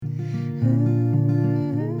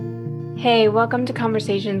Hey, welcome to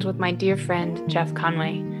Conversations with my dear friend, Jeff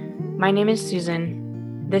Conway. My name is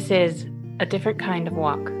Susan. This is A Different Kind of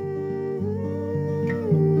Walk.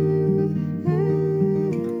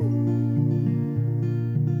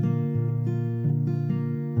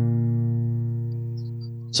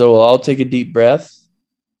 So we'll all take a deep breath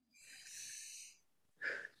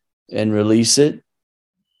and release it.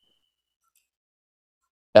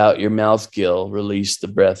 Out your mouth, Gil. Release the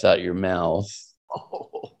breath out your mouth. Oh.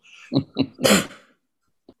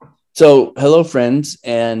 So, hello, friends,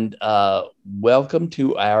 and welcome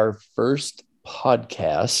to our first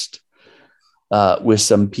podcast with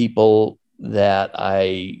some people that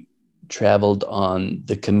I traveled on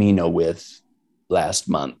the Camino with last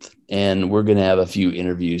month. And we're going to have a few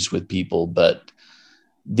interviews with people, but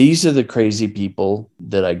these are the crazy people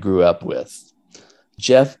that I grew up with.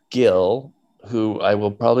 Jeff Gill, who I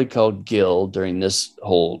will probably call Gil during this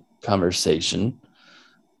whole conversation,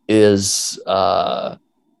 is a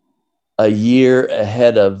year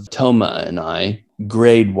ahead of Toma and I,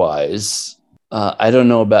 grade-wise. I don't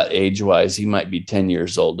know about age-wise. He might be 10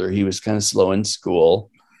 years older. He was kind of slow in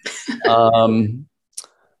school.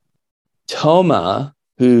 Toma,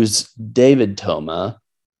 who's David Toma,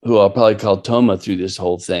 who I'll probably call Toma through this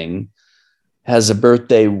whole thing, has a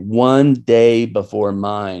birthday one day before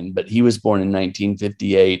mine, but he was born in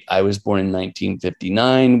 1958. I was born in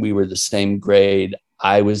 1959. We were the same grade.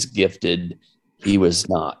 I was gifted. He was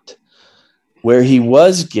not. Where he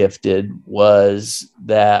was gifted was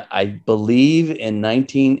that I believe in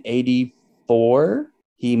 1984,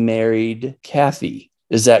 he married Kathy.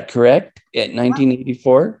 Is that correct? At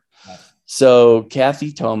 1984? So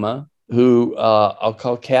Kathy Toma, who I'll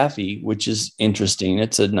call Kathy, which is interesting.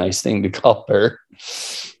 It's a nice thing to call her.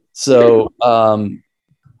 So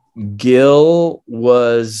Gil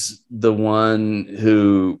was the one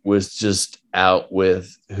who was just out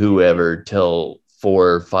with whoever till 4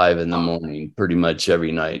 or 5 in the morning, pretty much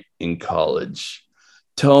every night in college.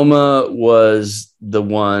 Toma was the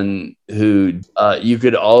one who you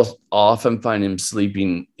could often find him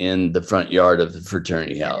sleeping in the front yard of the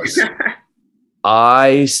fraternity house.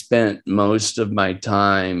 I spent most of my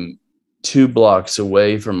time 2 blocks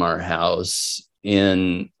away from our house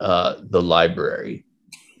in the library.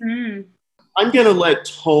 I'm going to let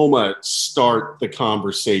Toma start the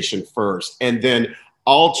conversation first, and then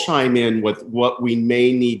I'll chime in with what we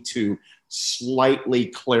may need to slightly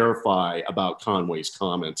clarify about Conway's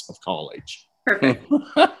comments of college. Perfect.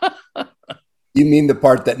 You mean the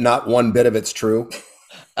part that not one bit of it's true?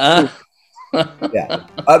 Yeah.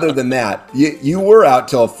 Other than that, you were out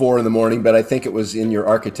till 4 in the morning, but I think it was in your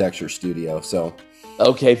architecture studio. So,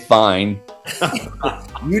 okay, fine.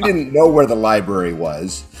 You didn't know where the library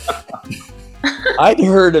was. I'd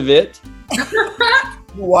heard of it.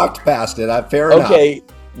 You walked past it. Fair enough. Okay,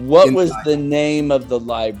 what was the name of the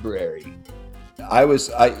library?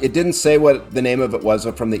 It didn't say what the name of it was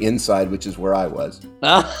from the inside, which is where I was.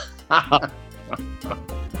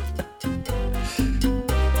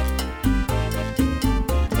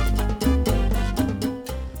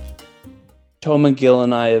 Toma, Gil,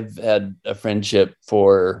 and I have had a friendship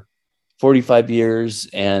for 45 years,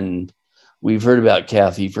 and we've heard about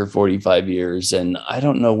Kathy for 45 years, and I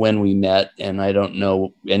don't know when we met, and I don't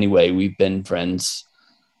know. Anyway, we've been friends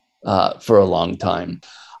for a long time.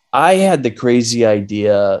 I had the crazy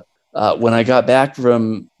idea when I got back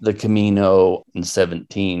from the Camino in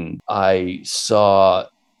 2017. I saw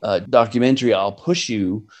a documentary, I'll Push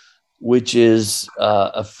You, which is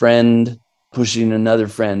a friend pushing another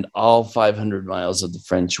friend all 500 miles of the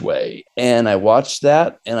French way. And I watched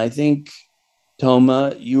that, and I think,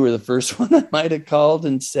 Toma, you were the first one I might have called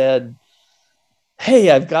and said, hey,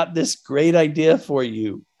 I've got this great idea for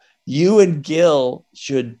you. You and Gil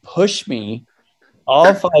should push me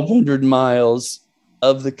all 500 miles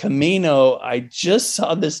of the Camino. I just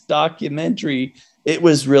saw this documentary. It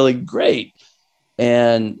was really great.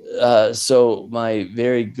 And so my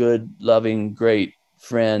very good, loving, great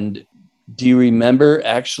friend, do you remember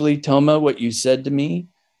actually, Toma, what you said to me?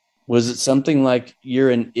 Was it something like, you're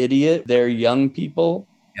an idiot, they're young people?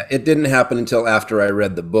 Yeah, it didn't happen until after I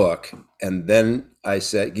read the book. And then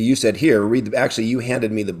you said, here, actually, you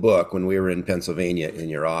handed me the book when we were in Pennsylvania in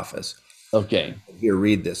your office. Okay. Here,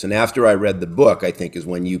 read this. And after I read the book, I think is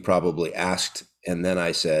when you probably asked. And then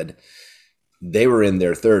I said, they were in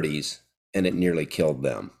their 30s and it nearly killed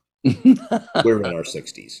them. We're in our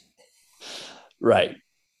 60s. Right.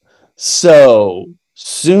 So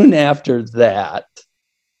soon after that,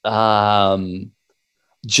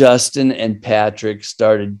 Justin and Patrick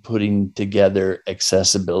started putting together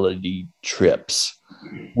accessibility trips.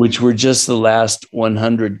 which were just the last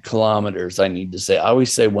 100 kilometers. I need to say, I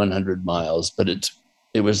always say 100 miles, but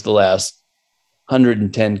it was the last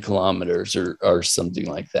 110 kilometers or something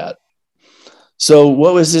like that. So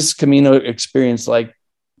what was this Camino experience like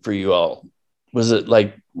for you all? Was it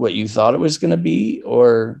like what you thought it was going to be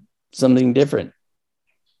or something different?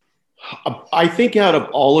 I think out of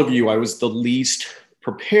all of you, I was the least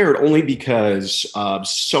prepared, only because of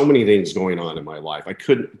so many things going on in my life. I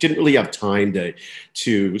didn't really have time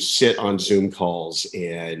to sit on Zoom calls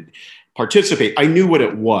and participate. I knew what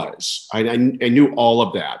it was. I knew all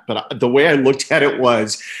of that. But the way I looked at it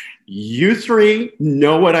was, you three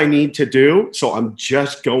know what I need to do, so I'm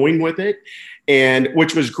just going with it. And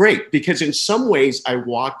which was great, because in some ways I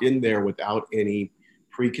walked in there without any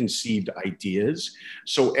preconceived ideas.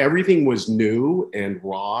 So everything was new and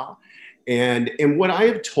raw. And what I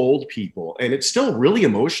have told people, and it's still really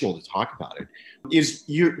emotional to talk about it, is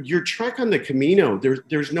your trek on the Camino,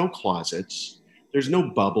 there's no closets, there's no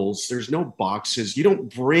bubbles, there's no boxes. You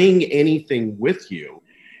don't bring anything with you.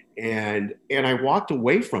 And I walked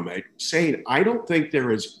away from it saying, I don't think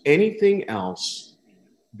there is anything else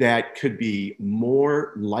that could be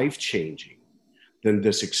more life-changing than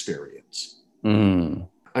this experience. Mm.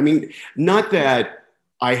 I mean, not that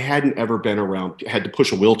I hadn't ever been around, had to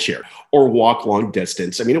push a wheelchair or walk long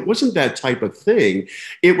distance. I mean, it wasn't that type of thing.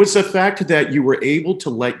 It was the fact that you were able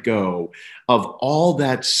to let go of all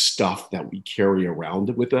that stuff that we carry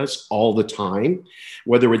around with us all the time,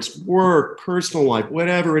 whether it's work, personal life,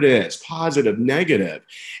 whatever it is, positive, negative.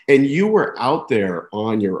 And you were out there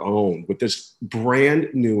on your own with this brand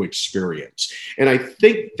new experience. And I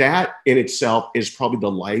think that in itself is probably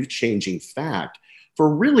the life-changing fact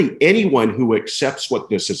for really anyone who accepts what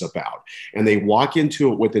this is about, and they walk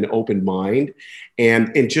into it with an open mind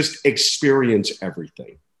and just experience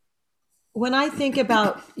everything. When I think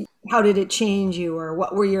about how did it change you, or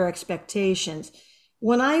what were your expectations,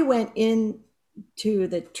 when I went into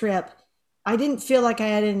the trip, I didn't feel like I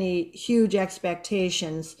had any huge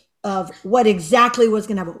expectations of what exactly was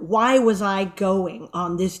going to happen. Why was I going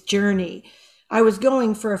on this journey? I was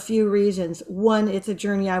going for a few reasons. One, it's a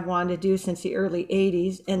journey I wanted to do since the early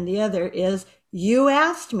 80s. And the other is, you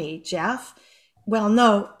asked me, Jeff. Well,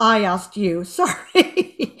 no, I asked you.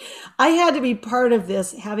 Sorry. I had to be part of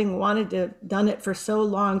this, having wanted to done it for so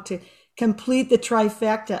long, to complete the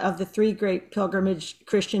trifecta of the three great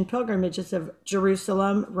Christian pilgrimages of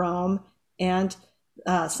Jerusalem, Rome, and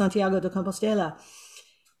Santiago de Compostela.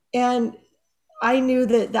 And I knew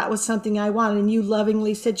that that was something I wanted, and you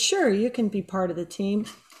lovingly said, sure, you can be part of the team.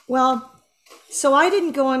 Well, so I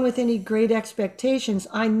didn't go on with any great expectations.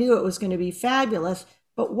 I knew it was going to be fabulous,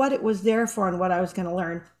 but what it was there for and what I was going to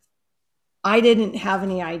learn, I didn't have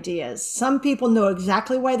any ideas. Some people know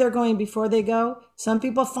exactly why they're going before they go. Some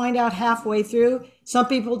people find out halfway through. Some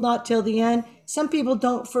people not till the end. Some people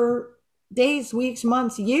don't for days, weeks,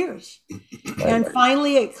 months, years. And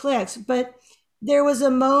finally it clicks. But there was a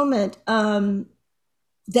moment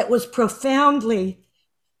that was profoundly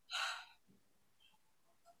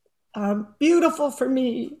beautiful for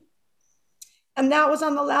me. And that was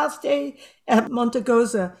on the last day at Monte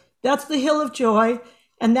Goza. That's the Hill of Joy.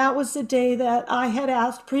 And that was the day that I had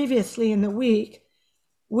asked previously in the week,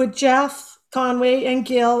 would Jeff Conway and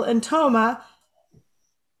Gil and Toma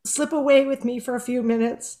slip away with me for a few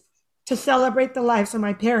minutes to celebrate the lives of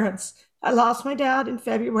my parents? I lost my dad in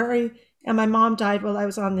February, and my mom died while I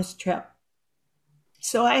was on this trip.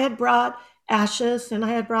 So I had brought ashes, and I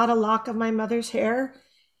had brought a lock of my mother's hair.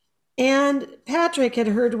 And Patrick had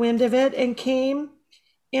heard wind of it and came,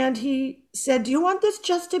 and he said, do you want this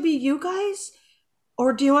just to be you guys?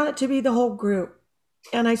 Or do you want it to be the whole group?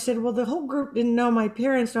 And I said, well, the whole group didn't know my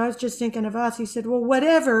parents, so I was just thinking of us. He said, well,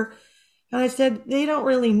 whatever. And I said, they don't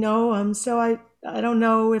really know them, so I don't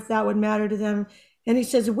know if that would matter to them. And he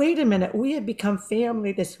says, wait a minute, we have become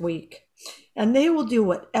family this week, and they will do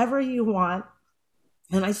whatever you want.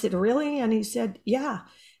 And I said, really? And he said, yeah.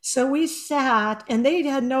 So we sat, and they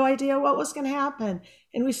had no idea what was going to happen.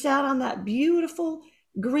 And we sat on that beautiful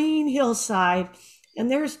green hillside, and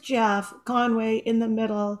there's Jeff Conway in the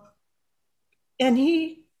middle. And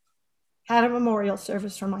he had a memorial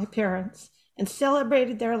service for my parents and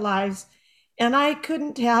celebrated their lives. And I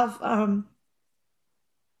couldn't have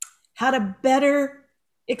had a better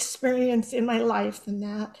experience in my life than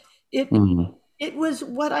that. It was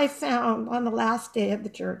what I found on the last day of the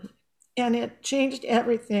journey. And it changed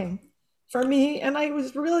everything for me. And I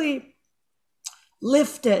was really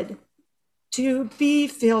lifted to be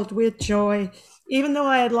filled with joy, even though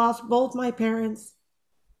I had lost both my parents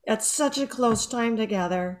at such a close time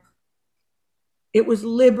together. It was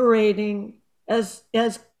liberating, as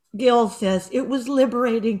Gil says, it was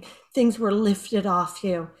liberating. Things were lifted off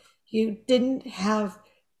you. I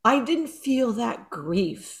didn't feel that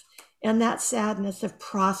grief and that sadness of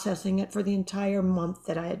processing it for the entire month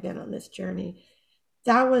that I had been on this journey.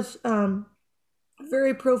 That was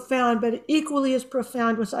very profound, but equally as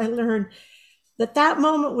profound was I learned that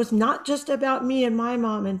moment was not just about me and my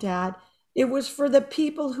mom and dad. It was for the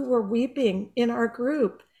people who were weeping in our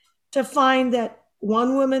group to find that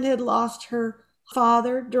one woman had lost her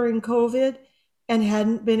father during COVID and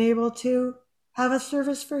hadn't been able to have a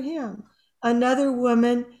service for him. Another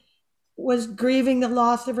woman was grieving the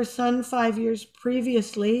loss of her son 5 years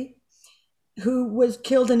previously, who was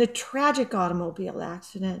killed in a tragic automobile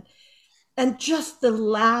accident. And just the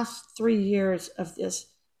last 3 years of this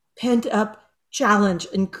pent up challenge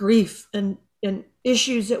and grief and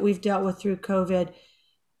issues that we've dealt with through COVID,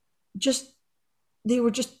 they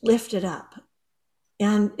were just lifted up.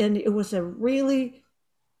 And it was a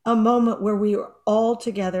moment where we were all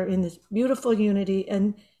together in this beautiful unity.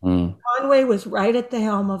 And Conway was right at the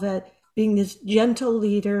helm of it, being this gentle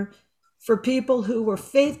leader for people who were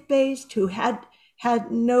faith-based, who had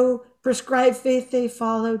no prescribed faith they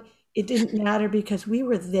followed. It didn't matter because we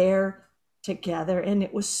were there together, and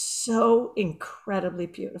it was so incredibly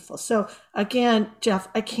beautiful. So again, Jeff,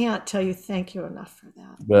 I can't tell you thank you enough for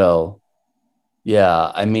that. Well,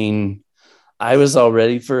 yeah, I mean, I was all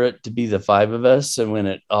ready for it to be the five of us. And when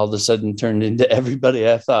it all of a sudden turned into everybody,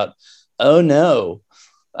 I thought, oh no,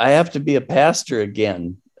 I have to be a pastor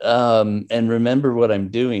again and remember what I'm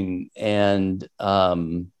doing. And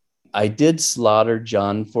I did slaughter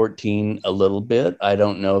John 14 a little bit. I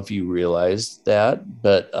don't know if you realized that,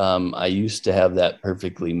 but I used to have that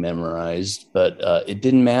perfectly memorized, but it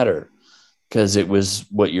didn't matter because it was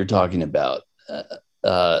what you're talking about.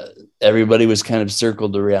 Everybody was kind of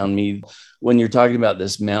circled around me. When you're talking about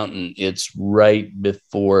this mountain, it's right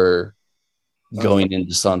before going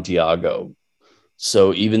into Santiago.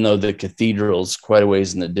 So even though the cathedral's quite a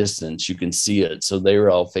ways in the distance, you can see it. So they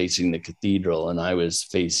were all facing the cathedral and I was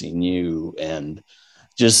facing you, and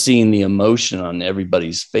just seeing the emotion on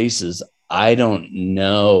everybody's faces. I don't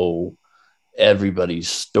know everybody's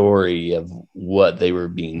story of what they were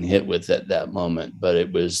being hit with at that moment, but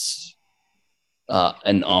it was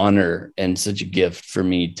an honor and such a gift for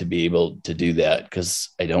me to be able to do that, because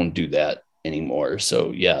I don't do that anymore.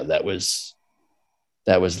 So yeah, that was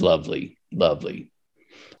lovely.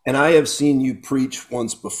 And I have seen you preach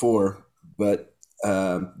once before, but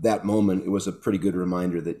that moment, it was a pretty good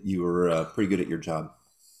reminder that you were pretty good at your job.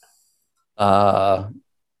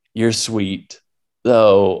 You're sweet.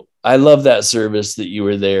 Though I love that service that you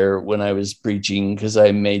were there when I was preaching, because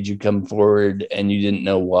I made you come forward and you didn't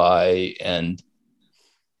know why. And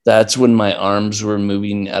that's when my arms were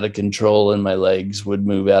moving out of control and my legs would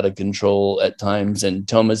move out of control at times. And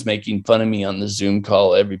Toma's making fun of me on the Zoom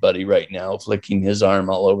call, everybody right now, flicking his arm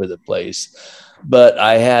all over the place. But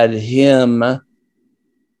I had him,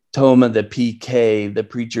 Toma, the PK, the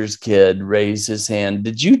preacher's kid, raise his hand.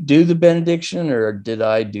 Did you do the benediction or did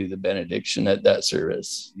I do the benediction at that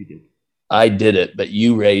service? You did. I did it, but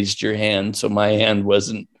you raised your hand. So my hand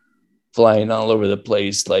wasn't flying all over the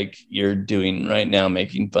place like you're doing right now,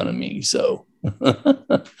 making fun of me. So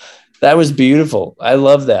that was beautiful. I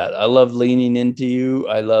love that. I love leaning into you.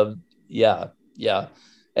 I love, yeah.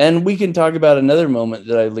 And we can talk about another moment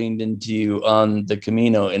that I leaned into you on the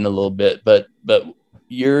Camino in a little bit, but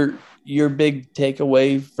your big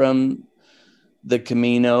takeaway from the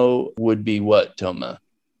Camino would be what, Toma?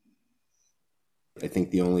 I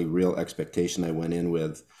think the only real expectation I went in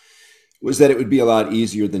with was that it would be a lot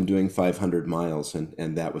easier than doing 500 miles.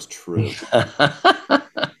 And that was true.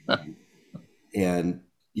 And,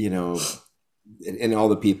 and all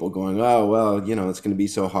the people going, oh, well, it's going to be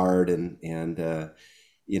so hard and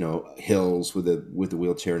hills with the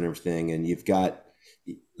wheelchair and everything. And you've got,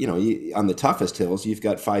 on the toughest hills, you've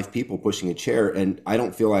got 5 people pushing a chair and I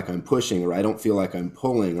don't feel like I'm pushing, or I don't feel like I'm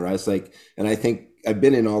pulling, or I was like, and I think I've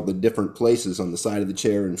been in all the different places on the side of the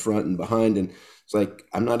chair, in front and behind, and it's like,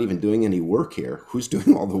 I'm not even doing any work here. Who's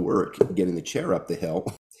doing all the work getting the chair up the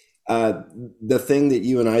hill? The thing that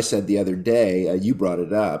you and I said the other day, you brought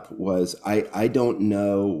it up, was I don't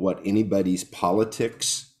know what anybody's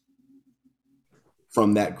politics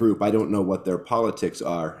from that group. I don't know what their politics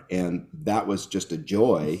are. And that was just a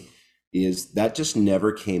joy, is that just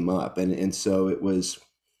never came up. And so it was,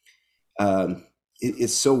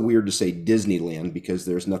 it's so weird to say Disneyland, because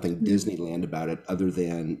there's nothing Disneyland about it other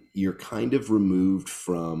than you're kind of removed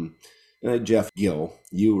from, Jeff Gill,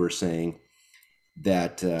 you were saying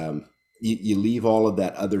that you leave all of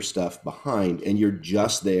that other stuff behind and you're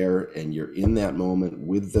just there and you're in that moment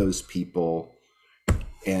with those people.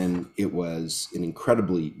 and it was an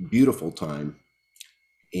incredibly beautiful time.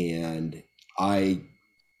 And I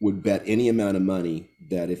would bet any amount of money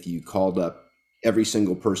that if you called up every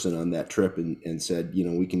single person on that trip and said,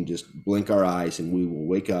 we can just blink our eyes and we will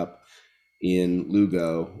wake up in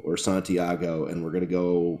Lugo or Santiago and we're going to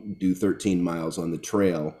go do 13 miles on the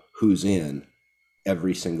trail, who's in?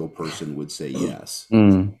 Every single person would say yes.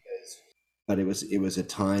 But it was a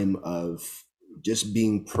time of just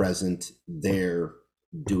being present there,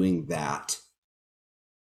 doing that,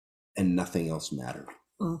 and nothing else mattered.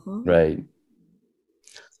 Mm-hmm. Right.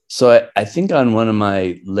 So I think on one of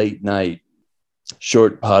my late night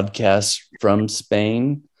short podcasts from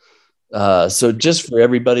Spain, so just for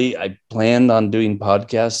everybody, I planned on doing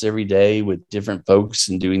podcasts every day with different folks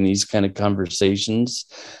and doing these kind of conversations.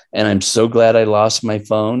 And I'm so glad I lost my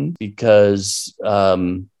phone, because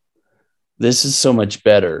this is so much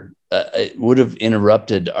better. It would have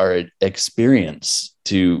interrupted our experience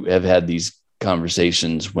to have had these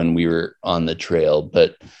conversations when we were on the trail.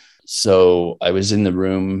 But so I was in the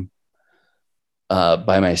room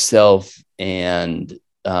by myself and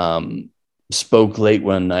spoke late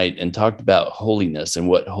one night and talked about holiness and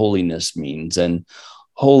what holiness means. And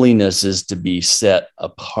holiness is to be set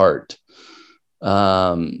apart.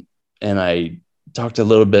 And I talked a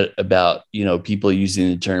little bit about, people using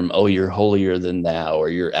the term, oh, you're holier than thou, or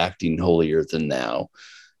you're acting holier than thou,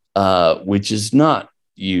 which is not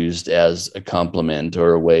used as a compliment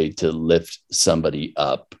or a way to lift somebody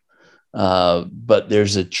up. But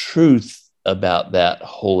there's a truth about that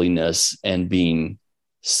holiness and being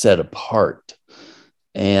set apart.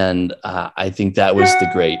 And I think that was the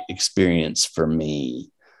great experience for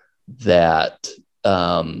me, that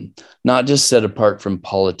not just set apart from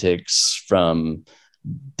politics, from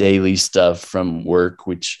daily stuff, from work,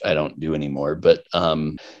 which I don't do anymore, but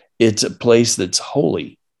it's a place that's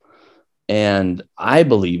holy. And I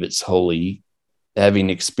believe it's holy, having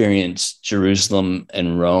experienced Jerusalem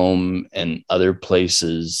and Rome and other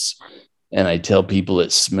places. And I tell people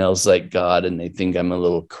it smells like God, and they think I'm a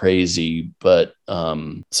little crazy. But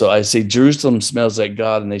so I say, Jerusalem smells like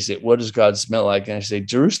God. And they say, what does God smell like? And I say,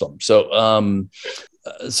 Jerusalem. So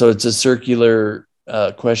it's a circular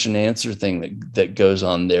question answer thing that goes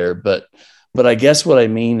on there. But I guess what I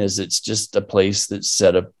mean is it's just a place that's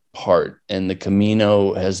set apart. And the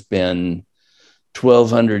Camino has been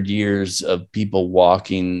 1,200 years of people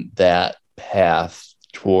walking that path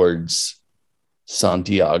towards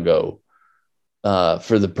Santiago,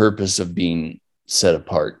 for the purpose of being set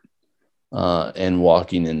apart and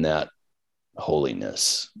walking in that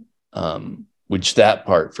holiness, which that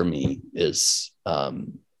part for me is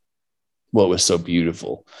what was so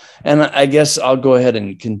beautiful. And I guess I'll go ahead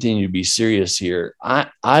and continue to be serious here.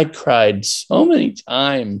 I cried so many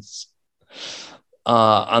times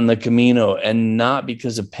on the Camino, and not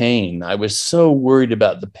because of pain. I was so worried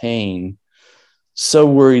about the pain, so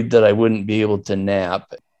worried that I wouldn't be able to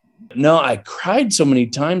nap. No, I cried so many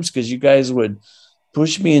times because you guys would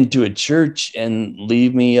push me into a church and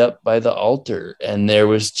leave me up by the altar. And there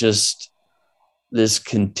was just this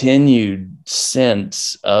continued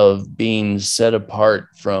sense of being set apart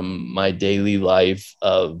from my daily life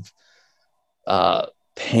of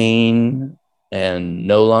pain, and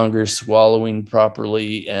no longer swallowing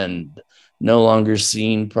properly, and no longer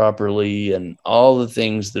seeing properly, and all the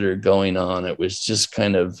things that are going on. It was just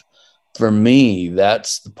kind of, for me,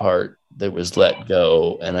 that's the part that was let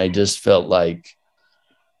go. And I just felt like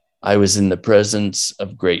I was in the presence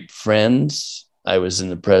of great friends. I was in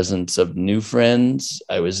the presence of new friends.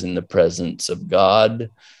 I was in the presence of God.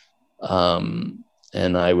 And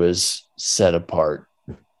I was set apart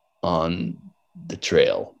on the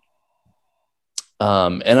trail.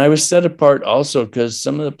 And I was set apart also because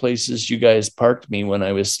some of the places you guys parked me when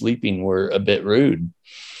I was sleeping were a bit rude.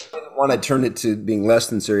 I didn't want to turn it to being less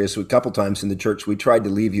than serious. A couple times in the church, we tried to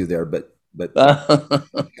leave you there, but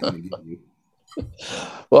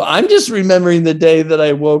well, I'm just remembering the day that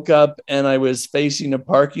I woke up and I was facing a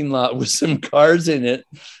parking lot with some cars in it.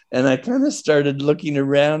 And I kind of started looking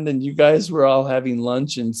around, and you guys were all having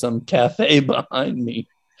lunch in some cafe behind me.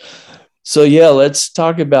 So yeah, let's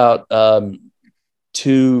talk about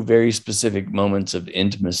two very specific moments of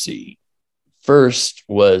intimacy. First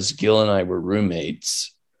was Gil and I were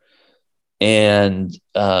roommates. And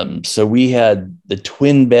so we had the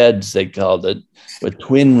twin beds, they called it, a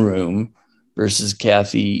twin room, versus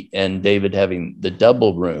Kathy and David having the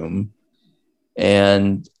double room.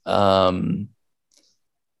 And I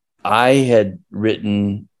had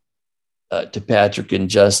written to Patrick and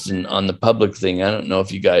Justin on the public thing. I don't know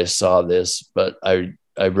if you guys saw this, but I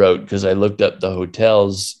wrote, because I looked up the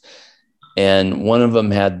hotels, and one of them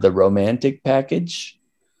had the romantic package.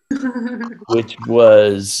 which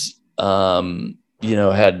was,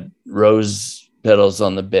 had rose petals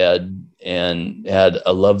on the bed and had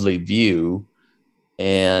a lovely view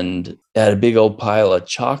and had a big old pile of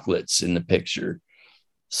chocolates in the picture.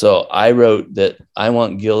 So I wrote that I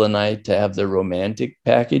want Gil and I to have the romantic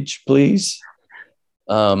package, please.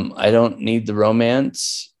 I don't need the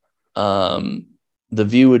romance. The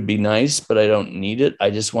view would be nice, but I don't need it.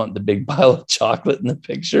 I just want the big pile of chocolate in the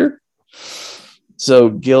picture. So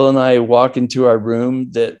Gil and I walk into our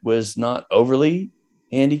room that was not overly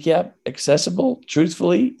handicap accessible.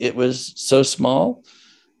 Truthfully, it was so small,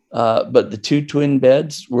 but the two twin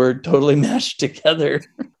beds were totally mashed together.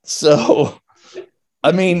 So,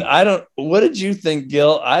 I mean, what did you think,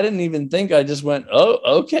 Gil? I didn't even think. I just went,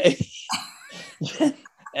 oh, okay.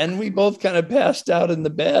 And we both kind of passed out in the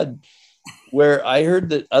bed, where I heard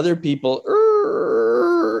that other people,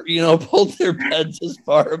 pulled their beds as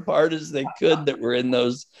far apart as they could that were in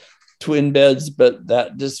those twin beds, but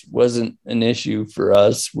that just wasn't an issue for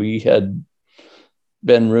us. We had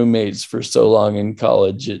been roommates for so long in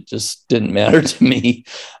college, it just didn't matter to me,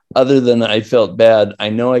 other than I felt bad. I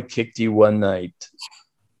know I kicked you one night,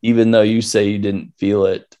 even though you say you didn't feel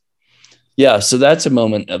it. Yeah, so that's a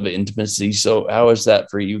moment of intimacy. So how is that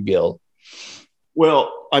for you, Gil?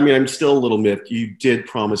 Well, I mean, I'm still a little miffed. You did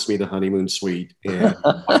promise me the honeymoon suite, and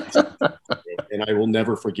I will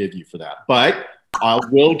never forgive you for that. But I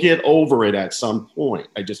will get over it at some point.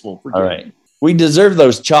 I just won't forget. All right. We deserve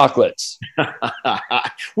those chocolates.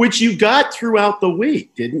 Which you got throughout the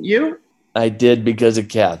week, didn't you? I did, because of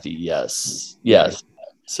Kathy. Yes.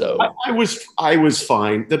 So I was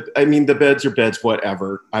fine. The beds are beds,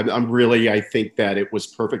 whatever. I think that it was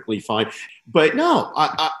perfectly fine. But no,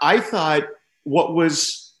 I thought what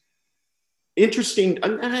was interesting,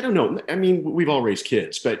 and I don't know, I mean, we've all raised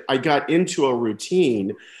kids, but I got into a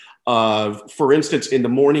routine of, for instance, in the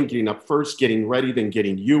morning, getting up first, getting ready, then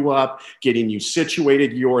getting you up, getting you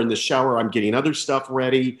situated. You're in the shower, I'm getting other stuff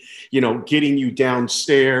ready, getting you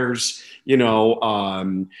downstairs, in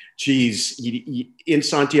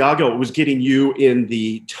Santiago, it was getting you in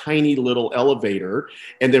the tiny little elevator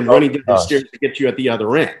and then running down the stairs to get you at the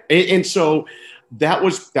other end. And so that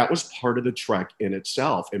was part of the trek in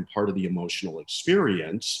itself and part of the emotional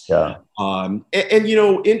experience. Yeah. And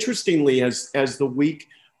interestingly, as the week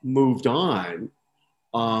moved on,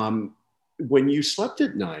 when you slept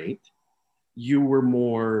at night, you were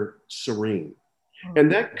more serene.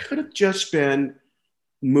 And that could have just been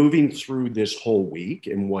moving through this whole week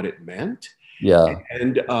and what it meant. Yeah.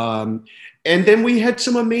 And then we had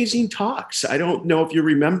some amazing talks. I don't know if you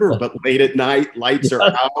remember, but late at night, lights are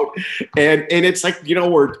out. And it's like,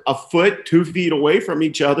 we're a foot, 2 feet away from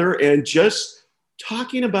each other and just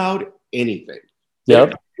talking about anything.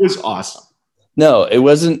 Yep. It was awesome. No, it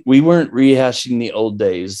wasn't. We weren't rehashing the old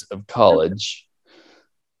days of college.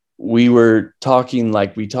 We were talking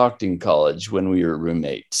like we talked in college when we were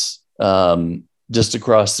roommates, just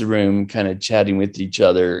across the room, kind of chatting with each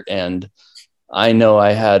other. And I know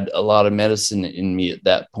I had a lot of medicine in me at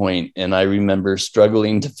that point, and I remember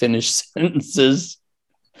struggling to finish sentences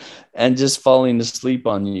and just falling asleep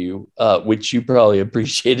on you, which you probably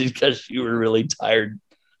appreciated because you were really tired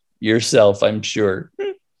yourself, I'm sure.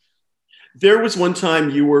 There was one time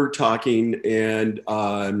you were talking, and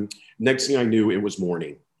next thing I knew, it was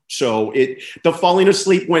morning. So the falling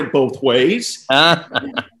asleep went both ways.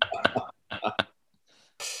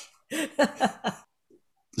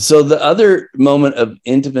 So the other moment of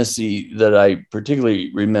intimacy that I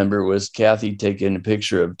particularly remember was Kathy taking a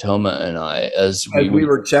picture of Toma and I as we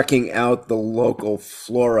were checking out the local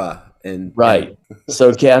flora. Right.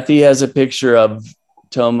 So Kathy has a picture of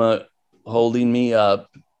Toma holding me up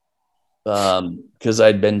because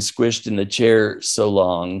I'd been squished in the chair so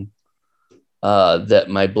long that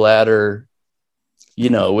my bladder,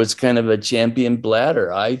 was kind of a champion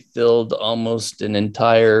bladder. I filled almost an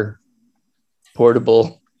entire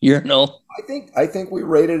portable urinal. I think we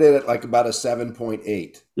rated it at like about a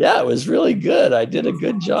 7.8. Yeah, it was really good. I did a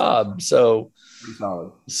good job. So pretty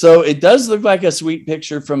solid. So it does look like a sweet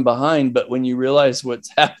picture from behind, but when you realize what's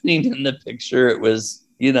happening in the picture, it was,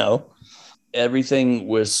 everything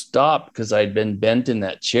was stopped because I'd been bent in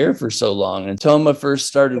that chair for so long. And Toma first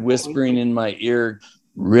started whispering in my ear,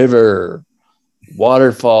 river,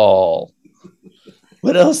 waterfall.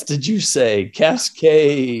 What else did you say?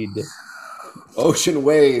 Cascade. Ocean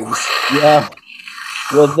waves. Yeah.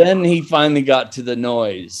 Well, then he finally got to the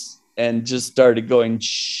noise and just started going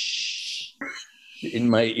shh in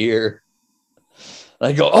my ear.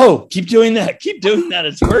 I go, oh, keep doing that. Keep doing that.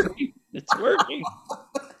 It's working. It's working.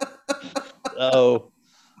 So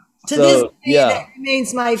To this day, yeah, that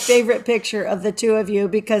remains my favorite picture of the two of you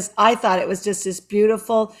because I thought it was just this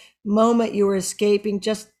beautiful moment you were escaping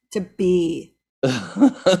just to be.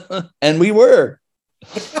 and we were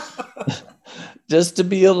just to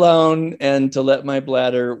be alone and to let my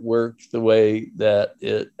bladder work the way that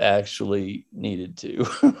it actually needed to.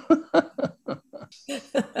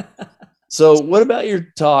 So what about your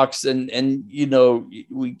talks? And you know,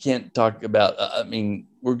 we can't talk about, I mean,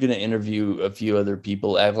 we're going to interview a few other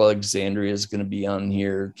people. Alexandria is going to be on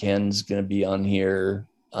here. Ken's going to be on here.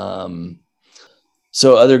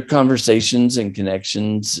 So other conversations and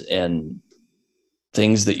connections and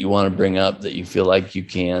things that you want to bring up that you feel like you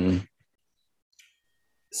can.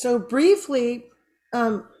 So briefly,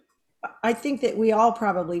 I think that we all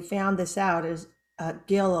probably found this out, as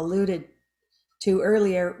Gil alluded to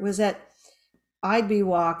earlier, was that I'd be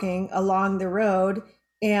walking along the road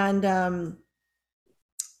and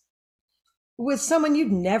with someone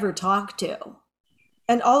you'd never talked to.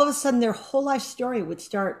 And all of a sudden their whole life story would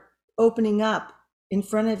start opening up in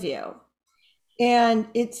front of you. And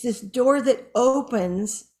it's this door that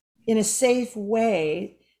opens in a safe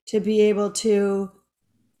way to be able to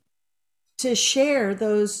share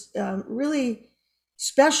those really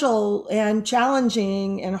special and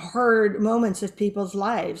challenging and hard moments of people's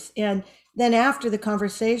lives. And then after the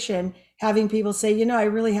conversation, having people say, you know, I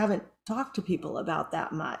really haven't talked to people about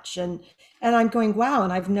that much. And I'm going, wow,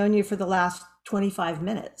 and I've known you for the last 25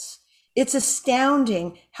 minutes. It's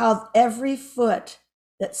astounding how every foot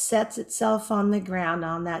that sets itself on the ground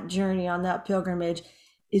on that journey, on that pilgrimage,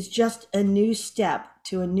 is just a new step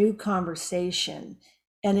to a new conversation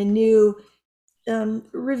and a new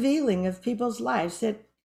revealing of people's lives, that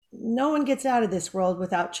no one gets out of this world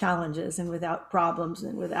without challenges and without problems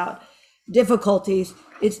and without difficulties.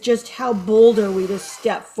 It's just how bold are we to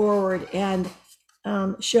step forward and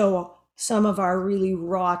show some of our really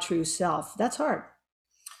raw, true self. That's hard.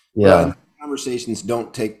 Yeah. Well, conversations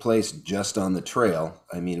don't take place just on the trail.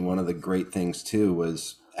 I mean, one of the great things too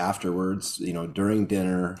was afterwards, you know, during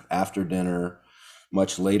dinner, after dinner,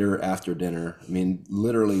 much later after dinner. I mean,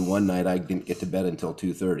 literally one night I didn't get to bed until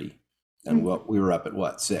 2:30, and we were up at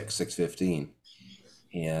what, 6:15,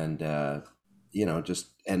 and you know, just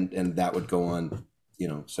and that would go on, you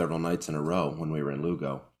know, several nights in a row when we were in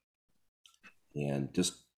Lugo, and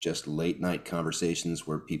just late night conversations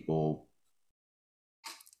where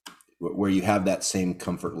you have that same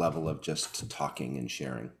comfort level of just talking and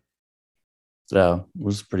sharing. So it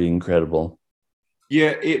was pretty incredible.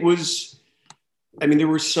 Yeah, it was. I mean, there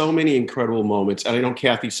were so many incredible moments. And I know,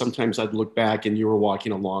 Kathy, sometimes I'd look back and you were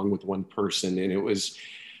walking along with one person, and it was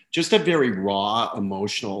just a very raw,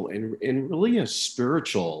 emotional, and really a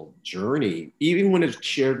spiritual journey, even when it's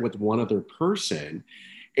shared with one other person.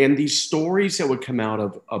 And these stories that would come out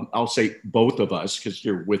of I'll say both of us, because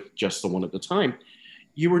you're with just the one at the time,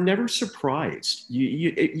 you were never surprised.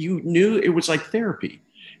 You knew it was like therapy,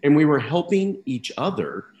 and we were helping each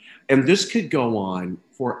other. And this could go on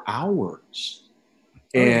for hours.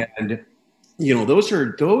 And, you know, those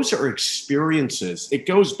are experiences. It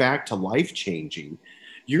goes back to life-changing.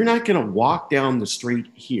 You're not going to walk down the street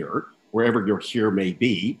here, wherever your here may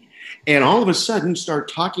be, and all of a sudden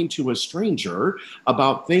start talking to a stranger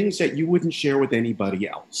about things that you wouldn't share with anybody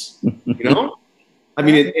else. You know? I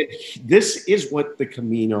mean, this is what the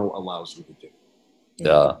Camino allows you to do.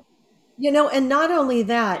 Yeah. You know, and not only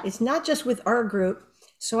that, it's not just with our group.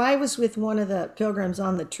 So I was with one of the pilgrims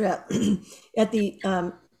on the trip at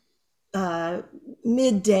the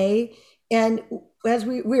midday, and as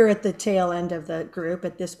we were at the tail end of the group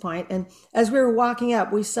at this point, and as we were walking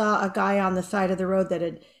up, we saw a guy on the side of the road that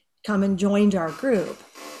had come and joined our group,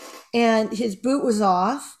 and his boot was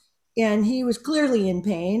off, and he was clearly in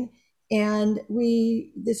pain. And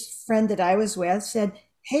this friend that I was with said,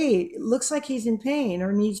 hey, looks like he's in pain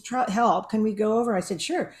or needs help. Can we go over? I said,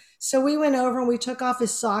 sure. So we went over and we took off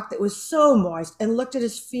his sock that was so moist and looked at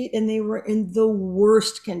his feet, and they were in the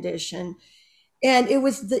worst condition. And it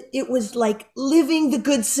was like living the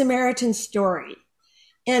Good Samaritan story.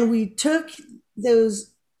 And we took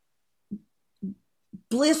those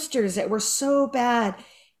blisters that were so bad,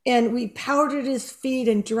 and we powdered his feet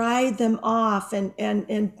and dried them off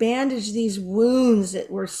and bandaged these wounds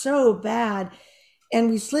that were so bad. And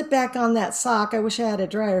we slipped back on that sock. I wish I had a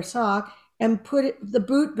drier sock, and put the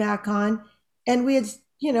boot back on. And we had,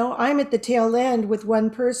 you know, I'm at the tail end with one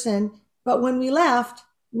person, but when we left,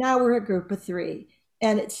 now we're a group of 3,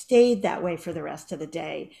 and it stayed that way for the rest of the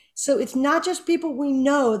day. So it's not just people we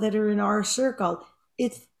know that are in our circle.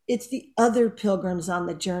 It's the other pilgrims on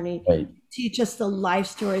the journey. Right. Teach us the life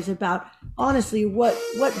stories about, honestly, what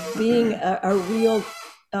being a real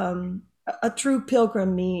a true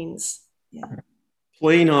pilgrim means. Yeah.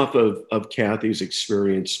 Playing off of Kathy's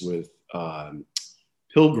experience with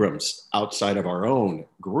pilgrims outside of our own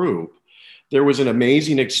group, there was an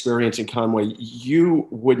amazing experience in Conway. You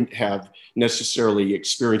wouldn't have necessarily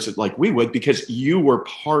experienced it like we would, because you were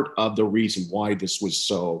part of the reason why this was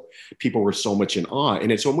so, people were so much in awe.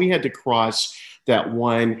 And it's when we had to cross that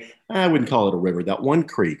one, I wouldn't call it a river, that one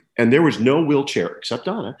creek, and there was no wheelchair except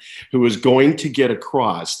Donna, who was going to get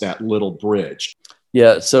across that little bridge.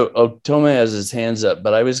 Yeah, so Toma has his hands up,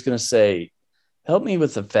 but I was going to say, help me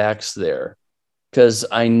with the facts there, because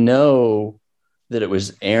I know that it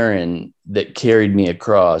was Aaron that carried me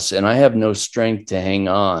across, and I have no strength to hang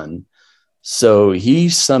on. So he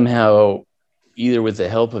somehow, either with the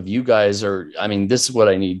help of you guys, or, I mean, this is what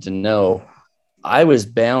I need to know. I was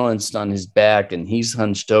balanced on his back, and he's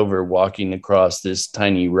hunched over walking across this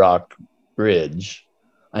tiny rock bridge.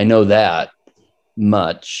 I know that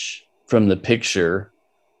much from the picture,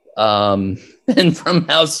 and from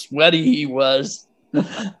how sweaty he was.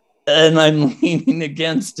 And I'm leaning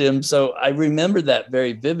against him. So I remember that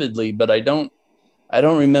very vividly, but I don't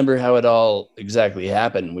remember how it all exactly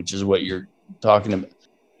happened, which is what you're talking about.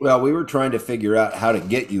 Well, we were trying to figure out how to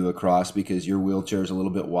get you across, because your wheelchair is a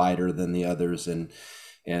little bit wider than the others, and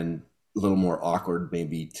a little more awkward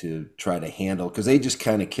maybe to try to handle, because they just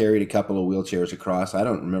kind of carried a couple of wheelchairs across. I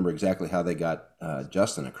don't remember exactly how they got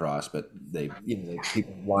Justin across, but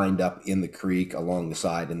people lined up in the creek along the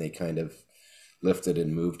side, and they kind of lifted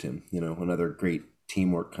and moved him. Another great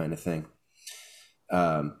teamwork kind of thing.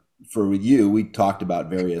 For you, we talked about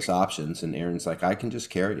various options, and Aaron's like, I can just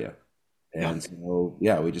carry you. And so,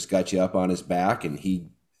 we just got you up on his back, and he,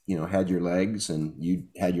 had your legs, and you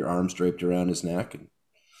had your arms draped around his neck, and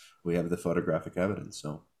we have the photographic evidence.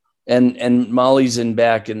 So, and Molly's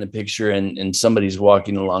back in the picture, and somebody's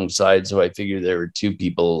walking alongside. So I figured there were two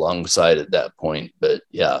people alongside at that point. But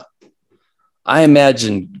yeah, I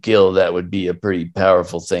imagine, Gil, that would be a pretty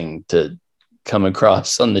powerful thing to come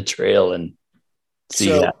across on the trail and see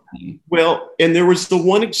that. Well, and there was the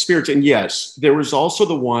one experience, and yes, there was also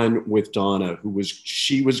the one with Donna,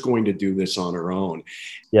 she was going to do this on her own.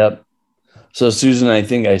 Yep. So Susan, I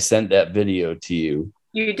think I sent that video to you.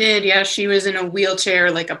 You did, yeah. She was in a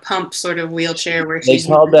wheelchair, like a pump sort of wheelchair, where they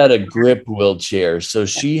called that a grip wheelchair. So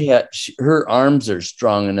her arms are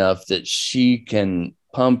strong enough that she can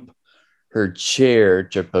pump her chair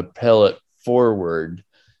to propel it forward.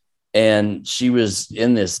 And she was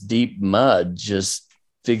in this deep mud, just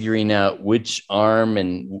figuring out which arm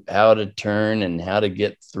and how to turn and how to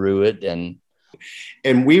get through it.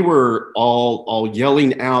 And we were all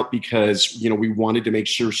yelling out because, we wanted to make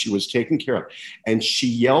sure she was taken care of. And she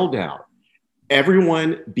yelled out,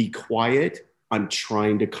 "Everyone be quiet. I'm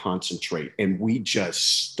trying to concentrate." And we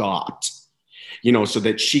just stopped, so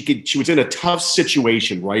that she was in a tough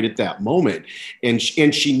situation right at that moment. And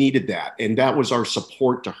she needed that. And that was our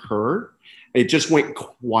support to her. It just went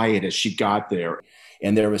quiet as she got there.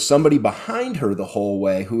 And there was somebody behind her the whole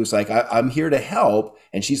way who was like, I'm here to help.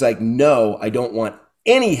 And she's like, no, I don't want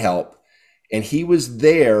any help. And he was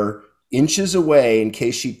there inches away in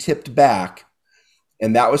case she tipped back.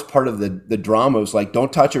 And that was part of the drama. It was like,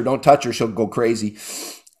 don't touch her. She'll go crazy.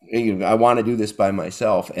 I want to do this by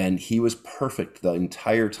myself. And he was perfect the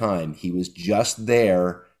entire time. He was just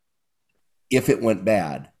there if it went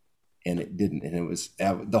bad. And it didn't. And it was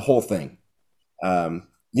the whole thing. When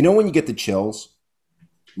you get the chills,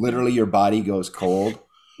 literally your body goes cold.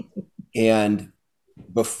 And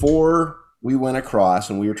before we went across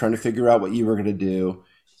and we were trying to figure out what you were going to do,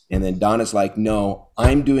 and then Donna's like, no,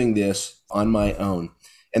 I'm doing this on my own.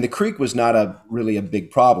 And the creek was not really a big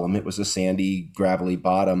problem. It was a sandy, gravelly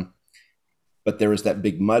bottom, but there was that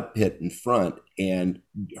big mud pit in front. And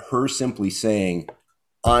her simply saying,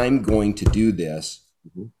 I'm going to do this.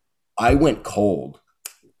 I went cold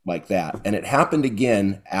like that. And it happened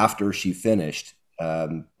again after she finished.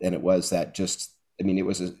 And it was that it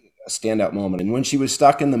was a standout moment. And when she was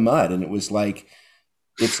stuck in the mud, and it was like,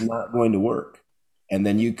 it's not going to work. And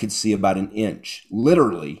then you could see about an inch,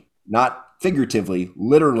 literally, not figuratively,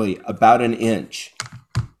 literally about an inch,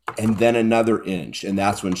 and then another inch. And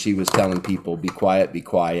that's when she was telling people, be quiet, be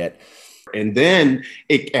quiet. And then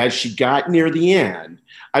as she got near the end,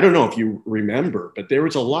 I don't know if you remember, but there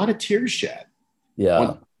was a lot of tears shed. Yeah.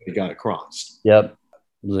 Once they got across. Yep.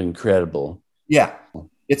 It was incredible. Yeah.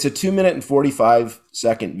 It's a 2-minute and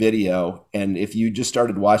 45-second video. And if you just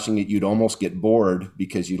started watching it, you'd almost get bored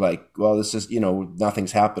because you this is,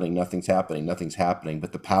 nothing's happening. But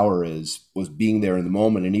the power was being there in the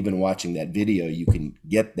moment. And even watching that video, you can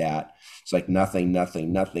get that. It's like nothing,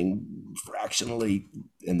 fractionally.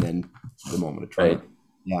 And then the moment of truth. Right.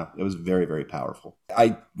 Yeah, it was very, very powerful.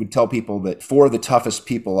 I would tell people that 4 of the toughest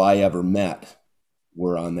people I ever met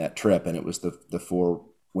were on that trip, and it was the 4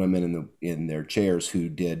 women in their chairs who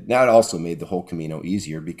did. That also made the whole Camino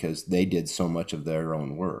easier because they did so much of their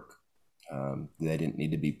own work. They didn't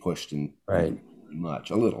need to be pushed in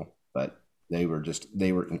much, a little, but they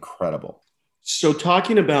were incredible. So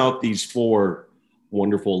talking about these 4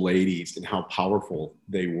 wonderful ladies and how powerful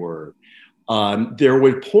they were, there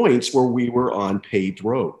were points where we were on paved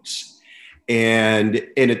roads. And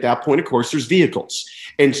at that point, of course, there's vehicles.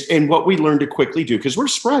 And what we learned to quickly do, because we're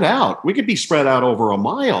spread out, we could be spread out over a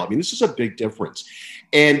mile. I mean, this is a big difference.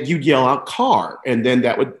 And you'd yell out car, and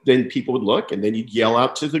then people would look, and then you'd yell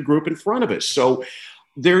out to the group in front of us. So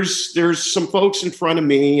there's some folks in front of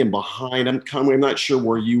me and behind. I'm not sure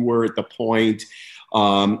where you were at the point.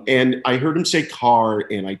 And I heard him say car,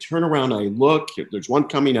 and I turn around, and I look, there's one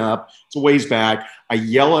coming up, it's a ways back. I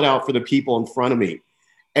yell it out for the people in front of me.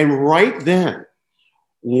 And right then,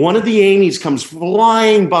 one of the Amy's comes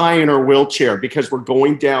flying by in her wheelchair because we're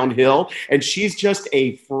going downhill, and she's just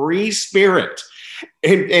a free spirit.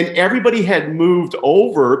 And everybody had moved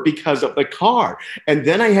over because of the car. And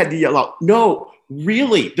then I had to yell out, no,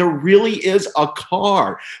 really, there really is a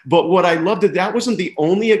car. But what I loved that wasn't the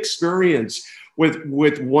only experience with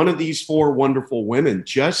one of these 4 wonderful women,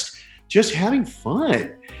 just having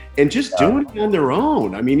fun and just doing it on their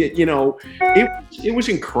own. I mean, it was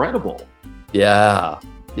incredible. Yeah.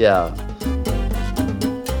 Yeah.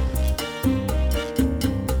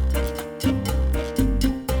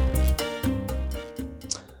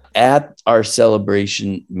 At our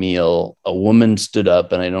celebration meal, a woman stood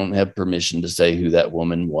up, and I don't have permission to say who that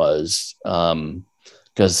woman was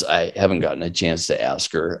because I haven't gotten a chance to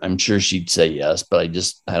ask her. I'm sure she'd say yes, but I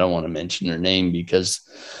don't want to mention her name because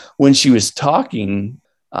when she was talking,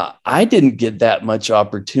 I didn't get that much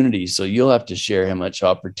opportunity. So you'll have to share how much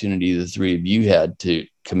opportunity the 3 of you had to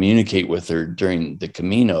communicate with her during the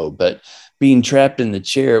Camino. But being trapped in the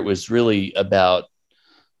chair, it was really about,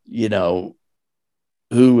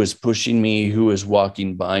 who was pushing me, who was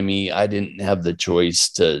walking by me. I didn't have the choice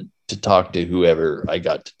to talk to whoever I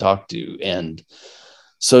got to talk to. And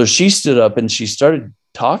so she stood up and she started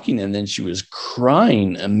talking, and then she was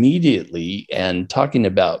crying immediately and talking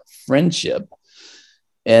about friendship.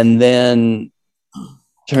 And then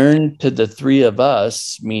turned to the 3 of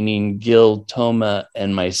us, meaning Gil, Toma,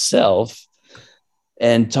 and myself,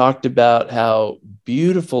 and talked about how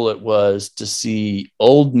beautiful it was to see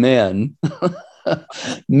old men,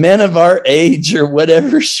 men of our age or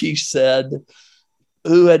whatever she said,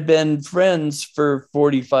 who had been friends for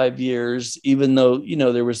 45 years, even though,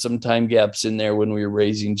 there were some time gaps in there when we were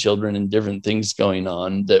raising children and different things going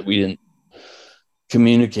on that we didn't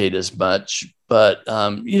communicate as much. But,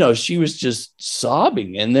 she was just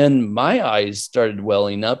sobbing. And then my eyes started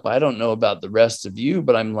welling up. I don't know about the rest of you,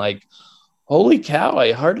 but I'm like, holy cow,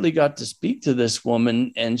 I hardly got to speak to this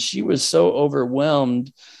woman. And she was so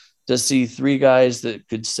overwhelmed to see 3 guys that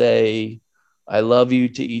could say, I love you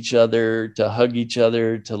to each other, to hug each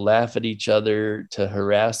other, to laugh at each other, to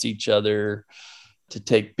harass each other, to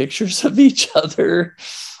take pictures of each other.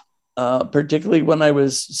 Particularly when I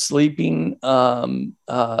was sleeping.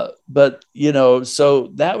 But,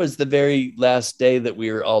 so that was the very last day that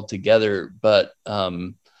we were all together. But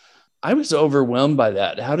I was overwhelmed by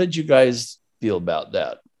that. How did you guys feel about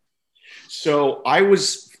that? So I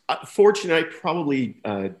was fortunate, I probably,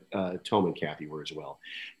 Tom and Kathy were as well,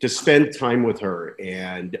 to spend time with her.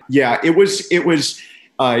 And yeah, it was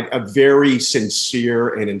a very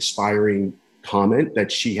sincere and inspiring comment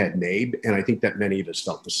that she had made, and I think that many of us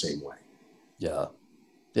felt the same way.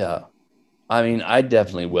 Yeah. I mean, I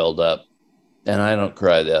definitely welled up, and I don't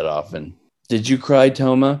cry that often. Did you cry,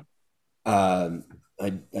 Toma? I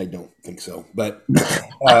don't think so, but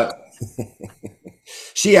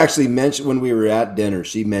she actually mentioned when we were at dinner,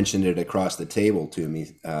 she mentioned it across the table to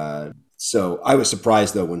me. So I was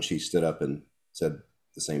surprised though when she stood up and said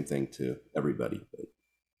the same thing to everybody.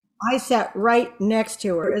 I sat right next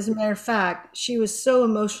to her. As a matter of fact, she was so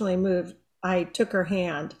emotionally moved. I took her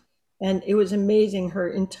hand, and it was amazing. Her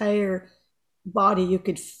entire body, you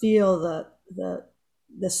could feel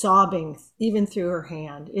the sobbing even through her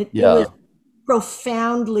hand. It was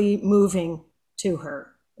profoundly moving to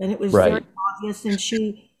her, and it was very obvious. And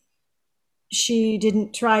she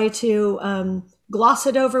didn't try to gloss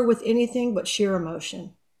it over with anything but sheer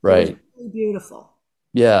emotion. Right. It was really beautiful.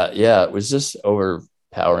 Yeah. It was just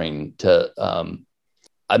overpowering to,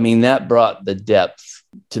 that brought the depth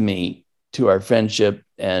to me, to our friendship,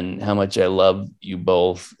 and how much I love you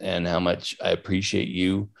both and how much I appreciate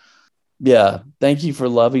you. Yeah. Thank you for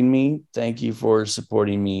loving me. Thank you for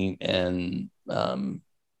supporting me. And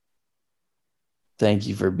thank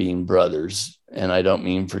you for being brothers. And I don't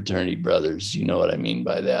mean fraternity brothers. You know what I mean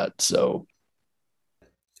by that. So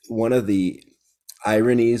one of the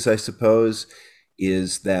ironies, I suppose,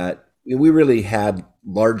 is that we really had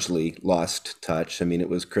largely lost touch. I mean, it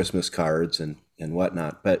was Christmas cards and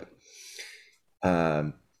whatnot, but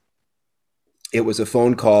it was a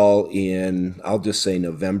phone call in, I'll just say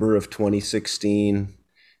November of 2016.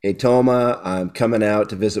 Hey, Toma, I'm coming out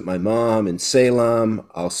to visit my mom in Salem.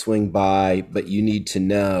 I'll swing by, but you need to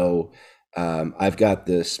know I've got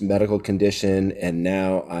this medical condition, and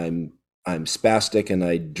now I'm spastic and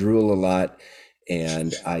I drool a lot,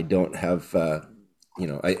 and I don't have,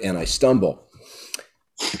 I stumble.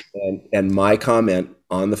 And my comment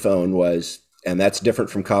on the phone was, and that's different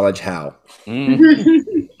from college how.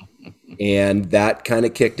 And that kind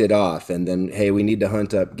of kicked it off. And then, hey, we need to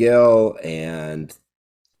hunt up Gil, and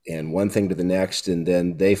one thing to the next. And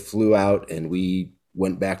then they flew out and we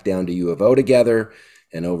went back down to U of O together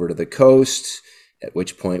and over to the coast, at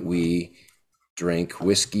which point we drank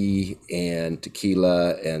whiskey and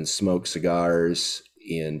tequila and smoked cigars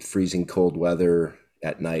in freezing cold weather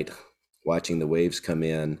at night, watching the waves come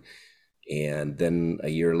in. And then a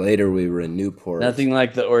year later, we were in Newport. Nothing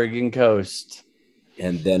like the Oregon coast.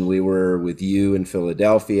 And then we were with you in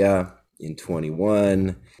Philadelphia in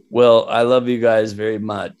 21. Well, I love you guys very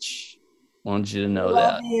much. I want you to know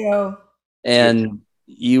that. Love you. And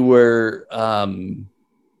you were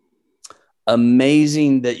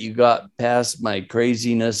amazing that you got past my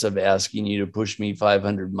craziness of asking you to push me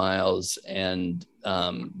 500 miles. And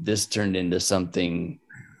this turned into something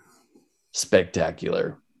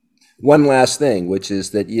spectacular. One last thing, which is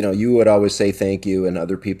that, you would always say thank you, and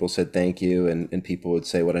other people said thank you, and people would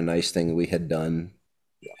say what a nice thing we had done.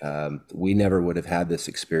 We never would have had this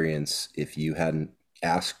experience if you hadn't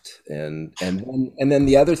asked. And then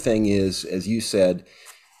the other thing is, as you said,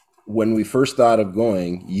 when we first thought of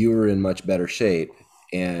going, you were in much better shape.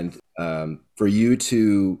 And for you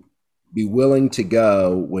to be willing to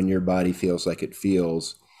go when your body feels like it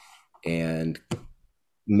feels, and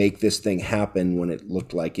make this thing happen when it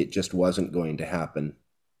looked like it just wasn't going to happen.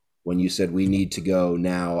 When you said, we need to go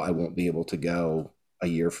now, I won't be able to go a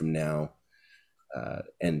year from now,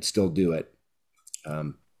 and still do it.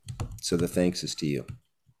 So the thanks is to you.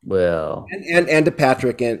 Well, and to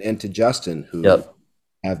Patrick and to Justin, who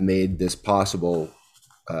have made this possible.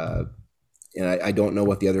 And I don't know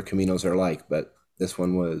what the other Caminos are like, but this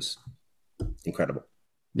one was incredible.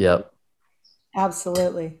 Yep.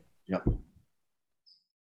 Absolutely. Yep.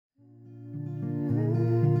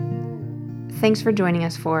 Thanks for joining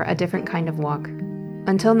us for A Different Kind of Walk.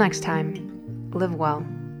 Until next time, live well.